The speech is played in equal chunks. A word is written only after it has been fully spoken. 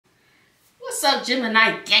What's up,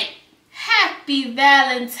 Gemini gang? Happy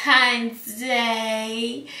Valentine's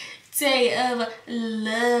Day. Day of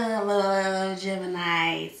love,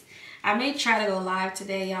 Geminis. I may try to go live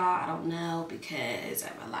today, y'all. I don't know because I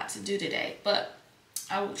have a lot to do today. But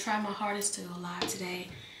I will try my hardest to go live today.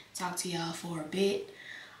 Talk to y'all for a bit.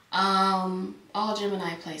 All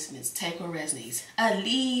Gemini placements, take what resonates.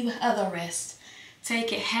 Leave the rest.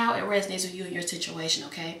 Take it how it resonates with you and your situation,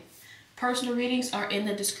 okay? Personal readings are in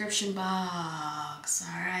the description box,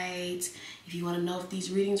 all right? If you want to know if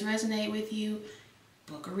these readings resonate with you,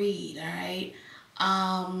 book a read, all right?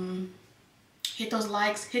 Hit those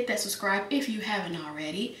likes, hit that subscribe if you haven't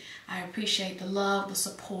already. I appreciate the love, the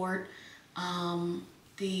support. What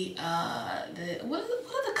are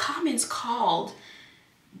the comments called?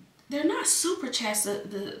 They're not super chats,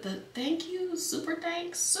 the thank you, super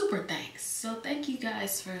thanks. So thank you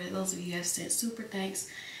guys for those of you who have sent super thanks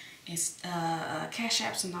and cash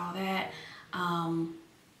apps and all that.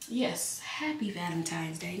 Yes, happy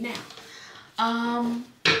Valentine's Day. Now,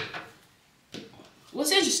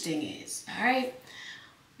 what's interesting is, all right,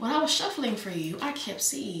 when I was shuffling for you, I kept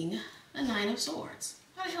seeing the Nine of Swords.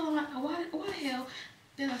 Why the hell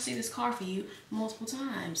did I see this card for you multiple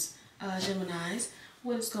times, Geminis?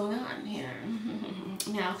 What is going on here?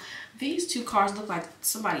 Now, these two cards look like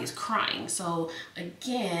somebody is crying. So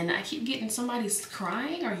again, I keep getting somebody's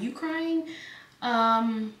crying. Are you crying?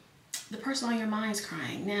 The person on your mind's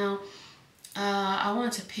crying. Now, I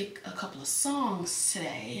wanted to pick a couple of songs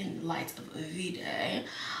today in light of V-Day.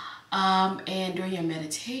 And during your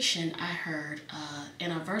meditation, I heard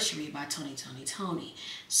Anniversary by Tony.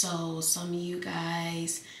 So some of you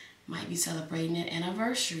guys might be celebrating an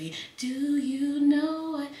anniversary. Do you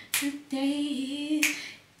know what today is?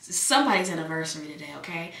 Somebody's anniversary today,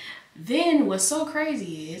 okay? Then what's so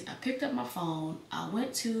crazy is I picked up my phone, I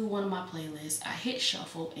went to one of my playlists, I hit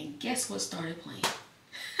shuffle, and guess what started playing?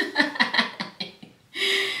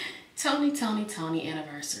 Tony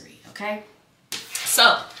anniversary, okay?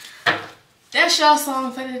 So that's your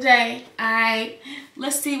song for today. Alright,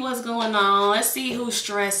 let's see what's going on. Let's see who's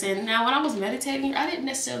stressing. Now, when I was meditating, I didn't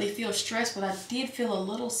necessarily feel stressed, but I did feel a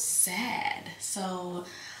little sad. So,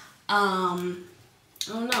 I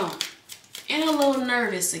don't know. And a little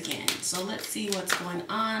nervous again. So let's see what's going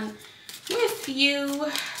on with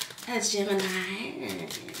you as Gemini.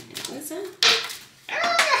 Listen.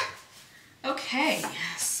 Okay,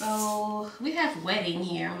 so we have wedding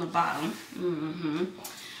here on the bottom.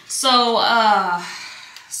 So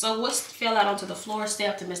what fell out onto the floor? Stay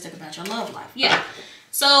optimistic about your love life. Yeah.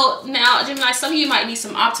 So now, Gemini, some of you might need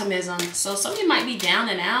some optimism. So some of you might be down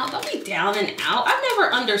and out. Don't be down and out. I've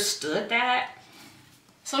never understood that.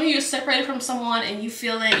 Some of you are separated from someone and you're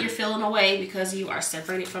feeling away because you are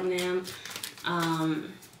separated from them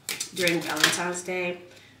during Valentine's Day.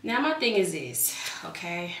 Now, my thing is this,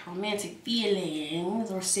 okay? Romantic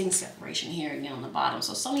feelings. We're seeing separation here again on the bottom.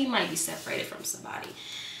 So some of you might be separated from somebody.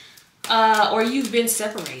 Or you've been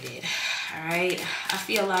separated, all right? I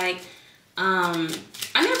feel like I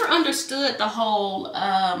never understood the whole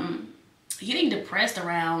getting depressed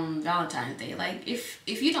around Valentine's Day. Like, if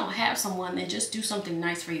you don't have someone, then just do something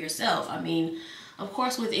nice for yourself. I mean, of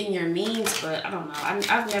course, within your means, but I don't know.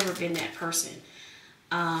 I've never been that person.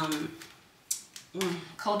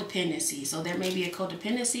 Codependency. So there may be a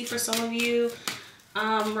codependency for some of you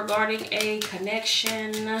regarding a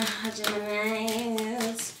connection,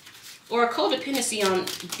 Geminis. Or a codependency on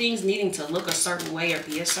things needing to look a certain way or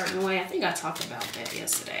be a certain way. I think I talked about that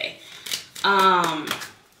yesterday.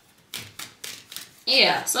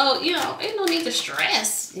 Yeah, so, you know, ain't no need to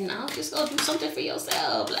stress, you know. Just go do something for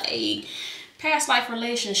yourself. Like, past life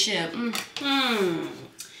relationship.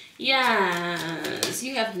 Yes,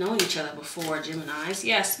 you have known each other before, Geminis.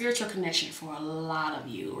 Yeah, spiritual connection for a lot of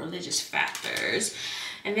you. Religious factors.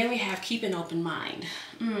 And then we have keep an open mind.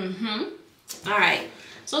 All right.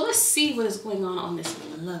 So let's see what is going on this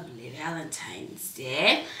lovely Valentine's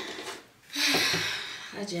Day.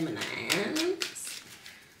 Gemini.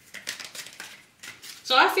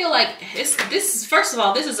 So I feel like first of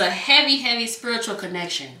all, this is a heavy spiritual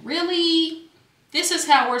connection. Really? This is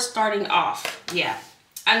how we're starting off. Yeah.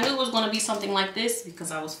 I knew it was going to be something like this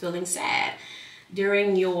because I was feeling sad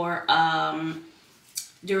during your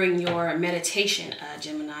meditation,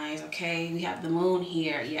 Geminis. Okay, we have the moon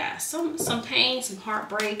here. Yeah, some pain, some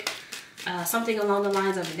heartbreak, something along the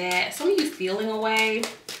lines of that. Some of you feeling away,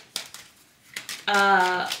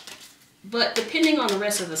 but depending on the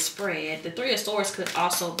rest of the spread, the Three of Swords could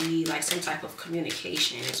also be like some type of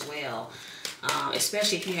communication as well,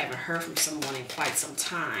 especially if you haven't heard from someone in quite some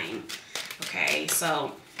time. Okay,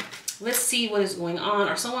 so let's see what is going on.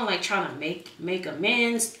 Or someone like trying to make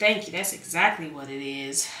amends. Thank you. That's exactly what it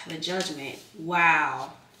is. The Judgment.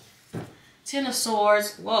 Wow. Ten of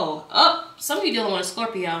Swords. Whoa. Oh, some of you dealing with a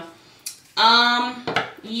Scorpio.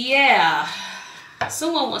 Yeah.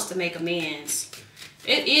 Someone wants to make amends.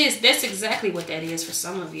 It is. That's exactly what that is for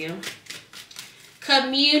some of you.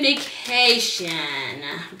 Communication.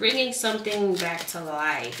 Bringing something back to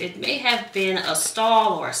life. It may have been a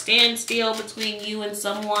stall or a standstill between you and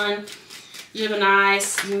someone.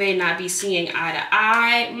 Geminis, you may not be seeing eye to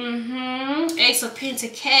eye. Ace of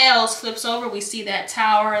Pentacles flips over. We see that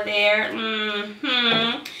tower there.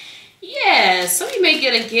 Yes, some of you may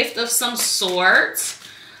get a gift of some sort.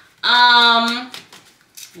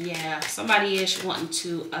 Yeah, somebody is wanting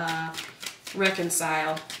to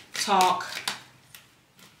reconcile, talk,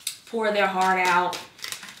 pour their heart out,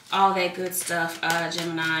 all that good stuff,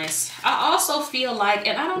 Geminis. I also feel like,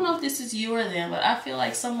 and I don't know if this is you or them, but I feel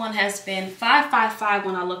like someone has been 555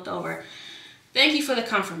 when I looked over. Thank you for the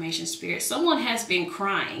confirmation, Spirit. Someone has been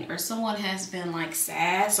crying, or someone has been like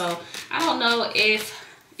sad. So I don't know if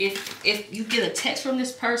you get a text from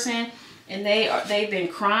this person and they've been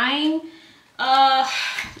crying.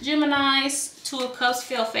 Geminis, Two of Cups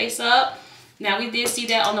fell face up. Now we did see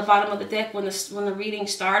that on the bottom of the deck when the reading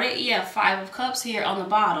started. Yeah, Five of Cups here on the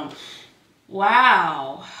bottom.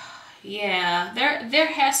 Wow. Yeah,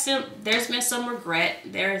 there's been some regret.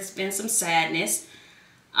 There's been some sadness.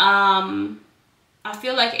 I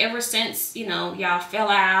feel like ever since, you know, y'all fell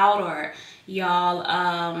out or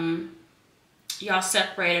y'all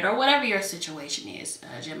separated or whatever your situation is,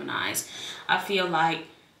 Geminis, I feel like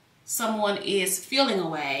someone is feeling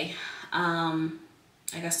away.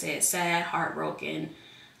 Like I said, sad, heartbroken,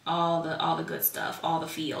 all the good stuff, all the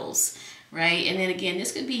feels, right? And then again,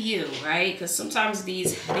 this could be you, right? Because sometimes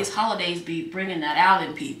these holidays be bringing that out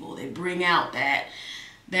in people. They bring out that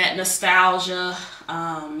nostalgia,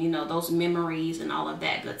 you know, those memories and all of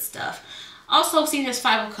that good stuff. Also, seeing this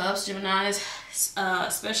Five of Cups, Geminis,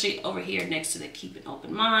 especially over here next to the keep an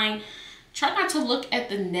open mind. Try not to look at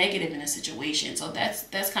the negative in a situation. So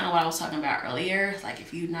that's kind of what I was talking about earlier. Like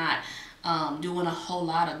if you're not doing a whole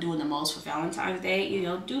lot of doing the most for Valentine's Day, you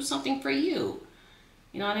know, do something for you.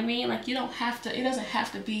 You know what I mean? Like you don't have to, it doesn't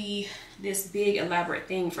have to be this big elaborate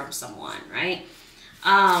thing from someone, right?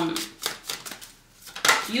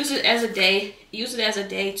 Use it as a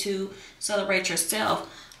day to celebrate yourself.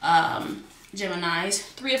 Geminis,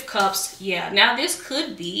 Three of Cups. Yeah, now this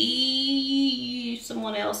could be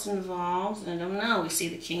someone else involved. I don't know. We see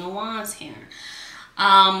the King of Wands here.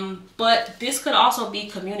 But this could also be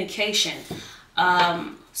communication,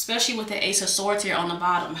 especially with the Ace of Swords here on the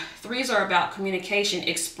bottom. Threes are about communication,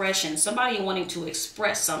 expression, somebody wanting to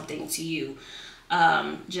express something to you,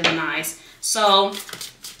 Geminis. So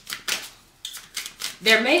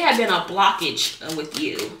there may have been a blockage with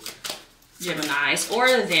you, Geminis, or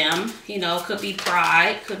them. You know, could be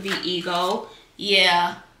pride, could be ego.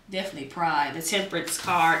 Yeah, definitely pride. The Temperance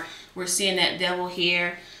card, we're seeing that Devil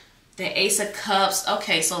here. The Ace of Cups.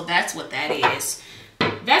 Okay, so that's what that is.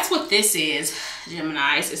 That's what this is,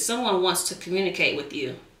 Geminis. Is someone wants to communicate with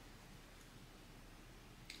you.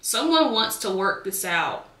 Someone wants to work this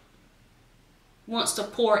out. Wants to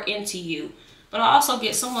pour into you. But I also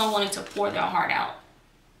get someone wanting to pour their heart out.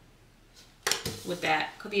 With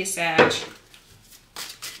that. Could be a Sag.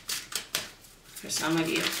 For some of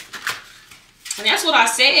you. And that's what I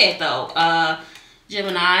said, though,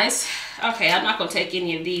 Geminis. Okay, I'm not going to take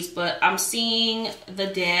any of these, but I'm seeing the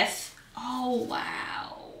Death. Oh,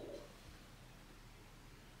 wow.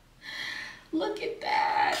 Look at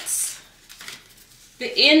that.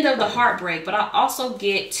 The end of the heartbreak, but I also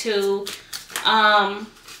get to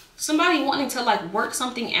somebody wanting to like work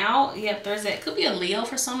something out. Yep, there's that. Could be a Leo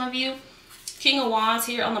for some of you. King of Wands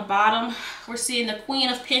here on the bottom. We're seeing the Queen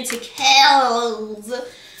of Pentacles.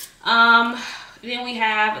 Then we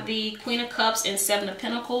have the Queen of Cups and Seven of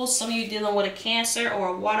Pentacles. Some of you dealing with a Cancer or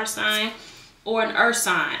a water sign or an earth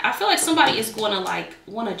sign. I feel like somebody is going to like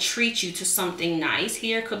want to treat you to something nice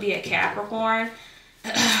here. Could be a Capricorn.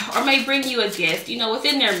 Or may bring you a gift, you know,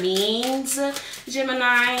 within their means,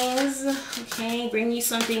 Geminis. Okay, bring you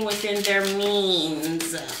something within their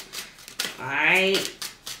means. All right.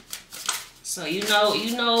 So you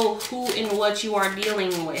know who and what you are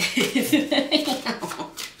dealing with.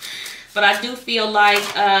 But I do feel like,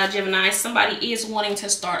 Gemini, somebody is wanting to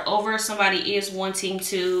start over. Somebody is wanting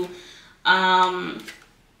to,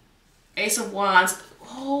 Ace of Wands,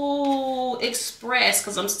 express,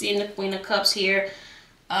 because I'm seeing the Queen of Cups here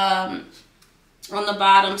on the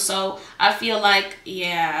bottom. So I feel like,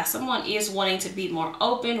 yeah, someone is wanting to be more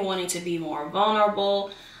open, wanting to be more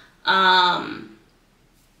vulnerable.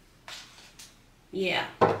 Yeah.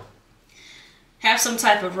 Have some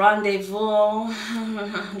type of rendezvous.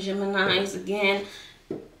 Geminis again.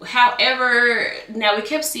 However, now we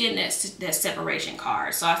kept seeing that separation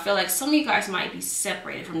card. So I feel like some of you guys might be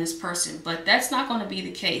separated from this person, but that's not going to be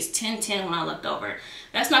the case. 10-10 when I looked over.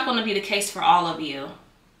 That's not going to be the case for all of you.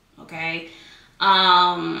 Okay.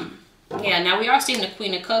 Yeah, now we are seeing the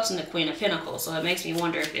Queen of Cups and the Queen of Pentacles. So it makes me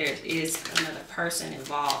wonder if there is another person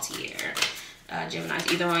involved here. Gemini,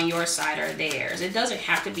 either on your side or theirs. It doesn't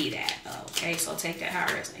have to be that, though, okay? So take that how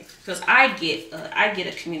it resonates. Because I get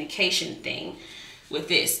a communication thing with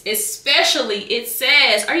this. Especially, it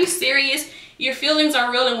says, are you serious? Your feelings are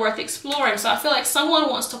real and worth exploring. So I feel like someone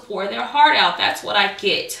wants to pour their heart out. That's what I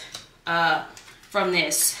get from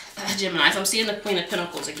this, Gemini. So I'm seeing the Queen of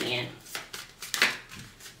Pentacles again.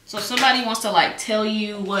 So somebody wants to like tell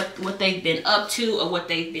you what they've been up to or what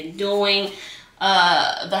they've been doing.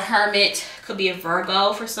 The Hermit could be a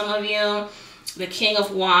Virgo for some of you. The King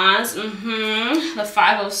of Wands. The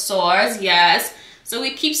Five of Swords. Yes. So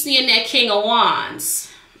we keep seeing that King of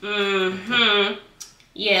Wands.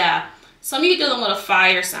 Yeah. Some of you dealing with a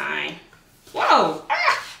fire sign. Whoa.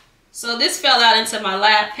 So this fell out into my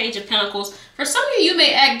lap. Page of Pentacles. For some of you, you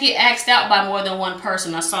may get asked out by more than one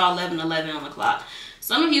person. I saw 11:11 on the clock.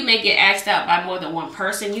 Some of you may get asked out by more than one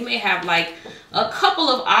person. You may have like a couple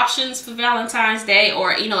of options for Valentine's Day,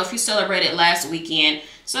 or, you know, if you celebrated last weekend,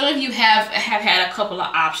 some of you have had a couple of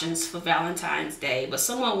options for Valentine's Day, but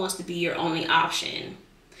someone wants to be your only option.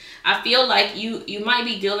 I feel like you might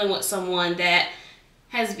be dealing with someone that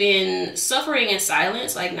has been suffering in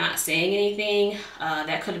silence, like not saying anything.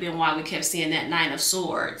 That could have been why we kept seeing that Nine of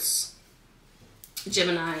Swords.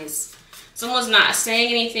 Geminis. Someone's not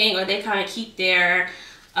saying anything, or they kind of keep their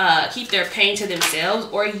pain to themselves,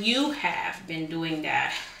 or you have been doing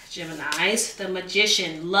that, Geminis. The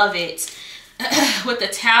Magician, love it. With the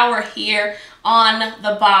Tower here on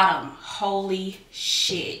the bottom. Holy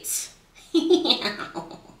shit.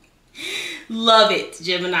 Love it,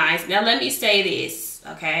 Geminis. Now let me say this,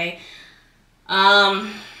 okay?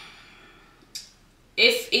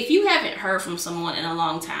 If you haven't heard from someone in a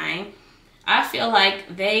long time, I feel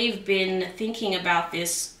like they've been thinking about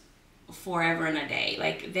this forever and a day.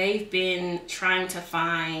 Like they've been trying to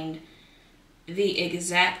find the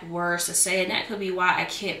exact words to say, and that could be why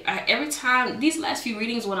every time these last few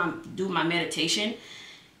readings when I'm doing my meditation,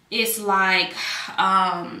 it's like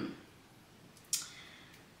a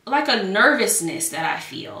nervousness that I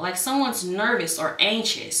feel. Like someone's nervous or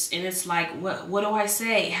anxious, and it's like, what do I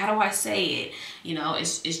say? How do I say it? You know,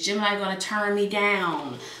 is Gemini going to turn me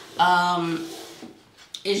down?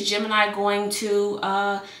 Is Gemini going to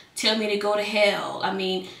tell me to go to hell? I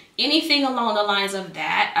mean, anything along the lines of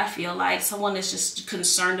that. I feel like someone is just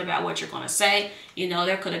concerned about what you're going to say. You know,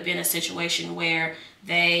 there could have been a situation where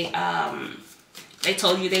they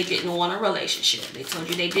told you they didn't want a relationship. They told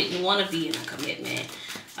you they didn't want to be in a commitment,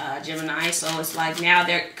 Gemini. So it's like now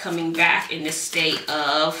they're coming back in this state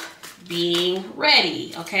of being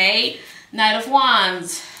ready, okay? Knight of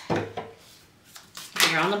Wands.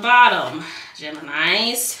 Here on the bottom,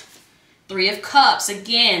 Geminis. Three of Cups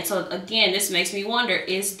again. So again, this makes me wonder,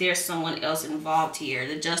 is there someone else involved here?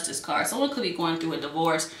 The Justice card. Someone could be going through a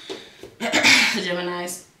divorce.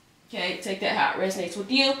 Geminis. Okay, take that how it resonates with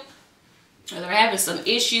you. Or they're having some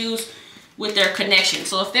issues with their connection.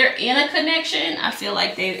 So if they're in a connection, I feel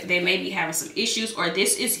like they may be having some issues, or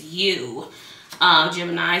this is you,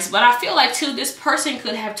 Geminis. But I feel like too, this person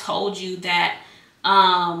could have told you that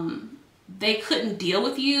they couldn't deal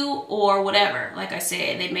with you or whatever. Like I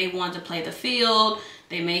said, they may want to play the field.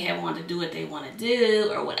 They may have wanted to do what they want to do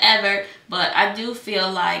or whatever. But I do feel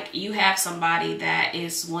like you have somebody that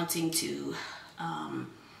is wanting to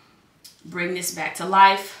bring this back to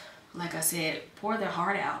life. Like I said, pour their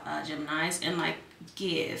heart out, Geminis, and like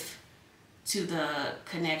give to the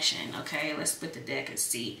connection. Okay, let's split the deck and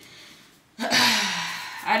see.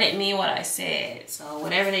 I didn't mean what I said. So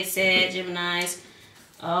whatever they said, Geminis.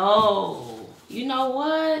 Oh, you know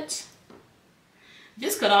what?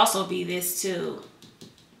 This could also be this too.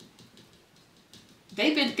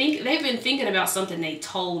 They've been thinking about something they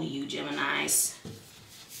told you, Geminis.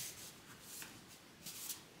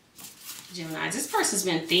 Geminis, this person's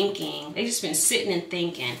been thinking. They've just been sitting and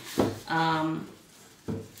thinking.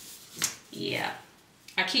 Yeah.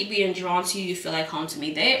 I keep being drawn to you. You feel like home to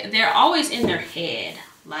me. They're always in their head.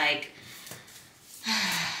 Like,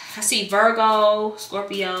 I see Virgo,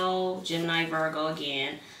 Scorpio, Gemini, Virgo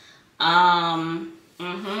again.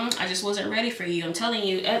 I just wasn't ready for you. I'm telling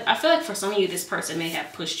you, I feel like for some of you, this person may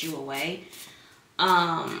have pushed you away.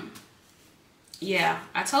 Yeah,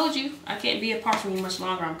 I told you. I can't be apart from you much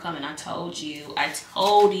longer. I'm coming. I told you. I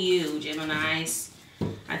told you, Geminis.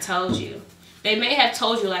 I told you. They may have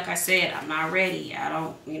told you, like I said, I'm not ready. I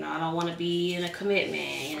don't want to be in a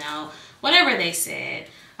commitment, whatever they said.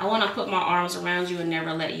 I want to put my arms around you and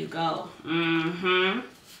never let you go.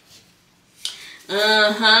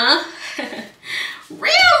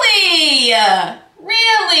 Really?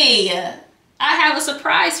 Really? I have a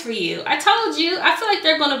surprise for you. I told you. I feel like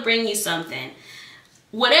they're going to bring you something.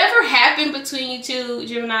 Whatever happened between you two,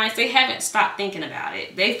 Geminis, they haven't stopped thinking about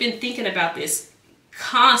it. They've been thinking about this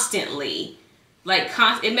constantly. Like,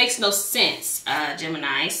 it makes no sense,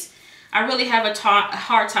 Geminis. I really have a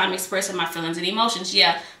hard time expressing my feelings and emotions.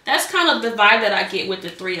 Yeah, that's kind of the vibe that I get with the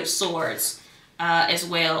Three of Swords as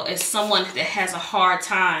well. As someone that has a hard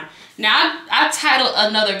time. Now, I titled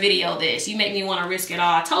another video this. You make me want to risk it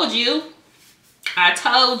all. I told you. I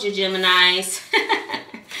told you, Geminis.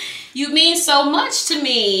 You mean so much to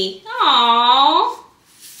me. Aww.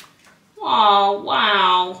 Oh,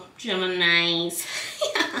 wow, Geminis.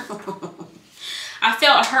 I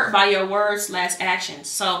felt hurt by your words / actions.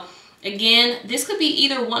 So, again, this could be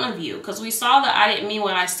either one of you. Because we saw that I didn't mean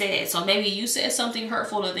what I said. So, maybe you said something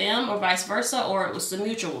hurtful to them or vice versa. Or it was a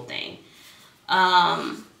mutual thing.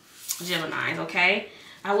 Geminis, okay?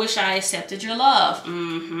 I wish I accepted your love.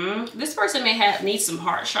 This person may need some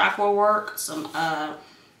heart chakra work. Some,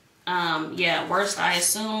 worst I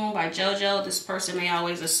assume by JoJo. This person may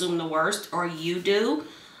always assume the worst, or you do.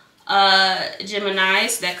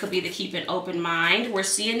 Geminis, that could be to keep an open mind. We're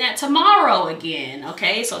seeing that tomorrow again,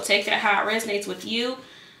 okay? So take that how it resonates with you.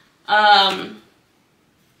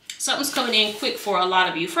 Something's coming in quick for a lot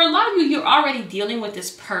of you. For a lot of you, you're already dealing with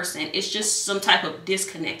this person. It's just some type of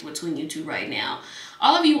disconnect between you two right now.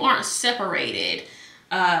 All of you aren't separated,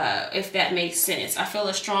 if that makes sense. I feel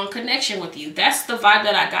a strong connection with you. That's the vibe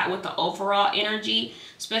that I got with the overall energy,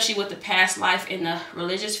 especially with the past life and the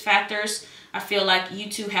religious factors. I feel like you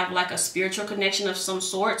two have like a spiritual connection of some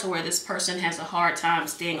sort to where this person has a hard time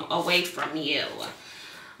staying away from you.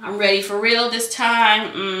 I'm ready for real this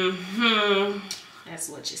time. That's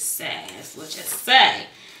what you say. That's what you say.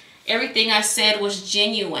 Everything I said was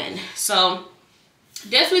genuine. So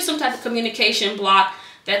definitely some type of communication block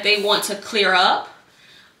that they want to clear up.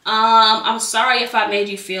 I'm sorry if I made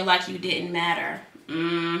you feel like you didn't matter.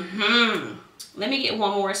 Let me get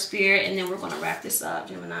one more, Spirit, and then we're going to wrap this up,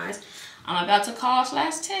 Geminis. I'm about to call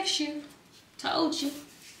 / text you. Told you.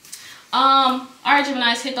 All right,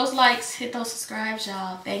 Geminis, hit those likes, hit those subscribes,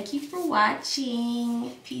 y'all. Thank you for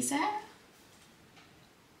watching. Peace out.